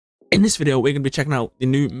In this video, we're going to be checking out the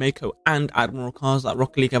new MAKO and ADMIRAL cars that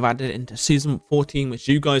Rocket League have added into Season 14, which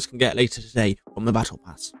you guys can get later today from the Battle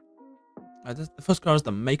Pass. The first car is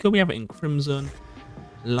the MAKO. We have it in Crimson,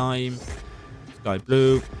 Lime, Sky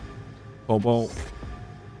Blue, Cobalt.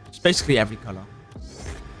 It's basically every colour.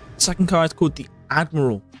 The second car is called the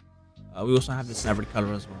ADMIRAL. We also have this in every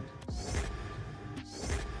colour as well.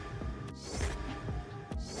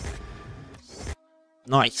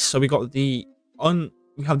 Nice. So we got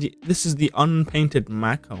this is the unpainted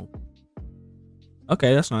MAKO.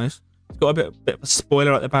 Okay, that's nice. It's got a bit of a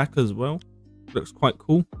spoiler at the back as well. Looks quite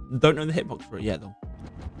cool. Don't know the hitbox for it yet though.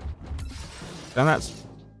 And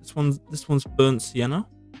this one's burnt sienna.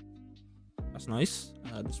 That's nice.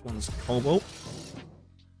 This one's cobalt.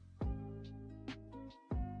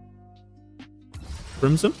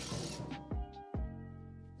 Crimson.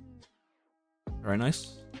 Very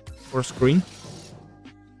nice. Forest green.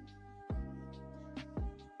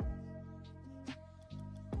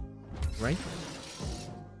 Right.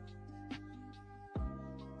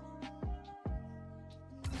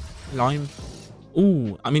 Lime.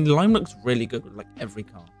 Ooh, I mean, lime looks really good with like every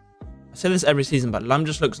car. I say this every season, but lime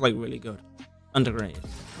just looks like really good. Underrated.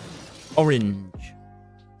 Orange.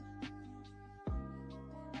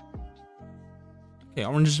 Okay,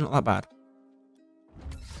 orange is not that bad.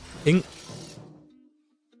 Pink.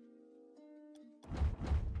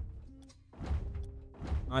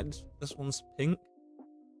 Right, this one's pink.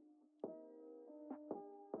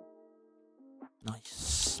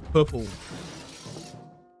 Nice. Purple.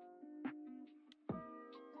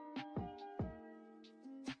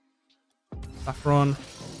 Saffron.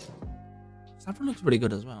 Saffron looks pretty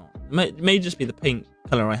good as well. It may just be the pink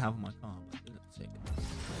colour I have on my car, but it looks sick.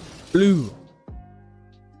 Blue.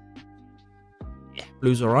 Yeah,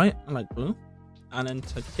 blue's alright. I like blue. And then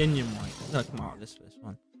titanium white. I'm gonna come out of this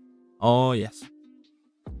one. Oh yes.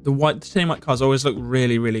 The titanium white cars always look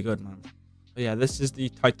really, really good, man. But yeah, this is the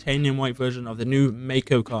titanium white version of the new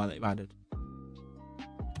MAKO car they've added.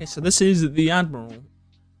 Okay, so this is the ADMIRAL.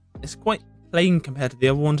 It's quite plain compared to the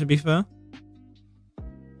other one, to be fair.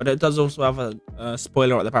 But it does also have a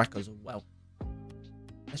spoiler at the back as well.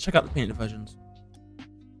 Let's check out the painted versions.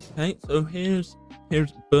 Okay, so here's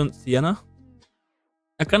burnt sienna.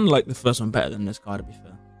 I kind of like the first one better than this car, to be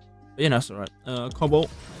fair. But yeah, that's alright.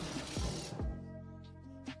 Cobalt.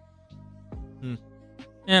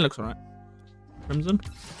 Yeah, it looks alright. Crimson.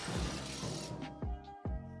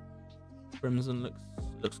 Crimson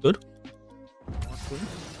looks good.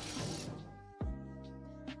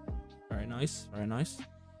 Very nice, very nice.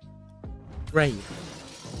 Grey.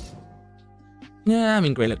 Yeah, I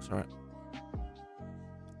mean grey looks alright.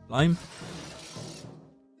 Lime.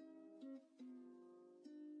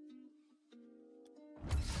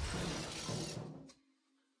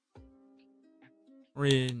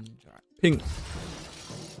 Orange. Alright. Pink.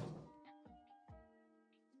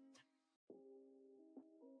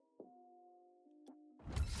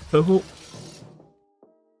 Purple.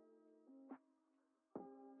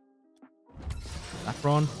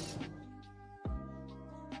 Saffron.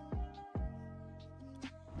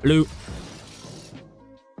 Blue.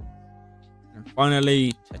 And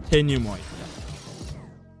finally, titanium white.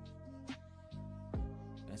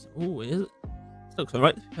 Yes. Oh, is it? This looks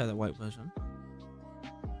alright. Yeah, the white version.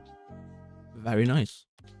 Very nice.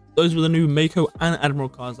 Those were the new MAKO and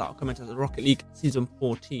ADMIRAL cars that are coming to the Rocket League Season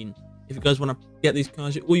 14. If you guys want to get these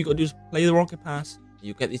cars, all you got to do is play the Rocket Pass.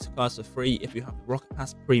 You get these cars for free if you have the Rocket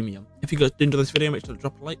Pass Premium. If you guys did enjoy this video, make sure to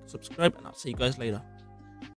drop a like, subscribe, and I'll see you guys later.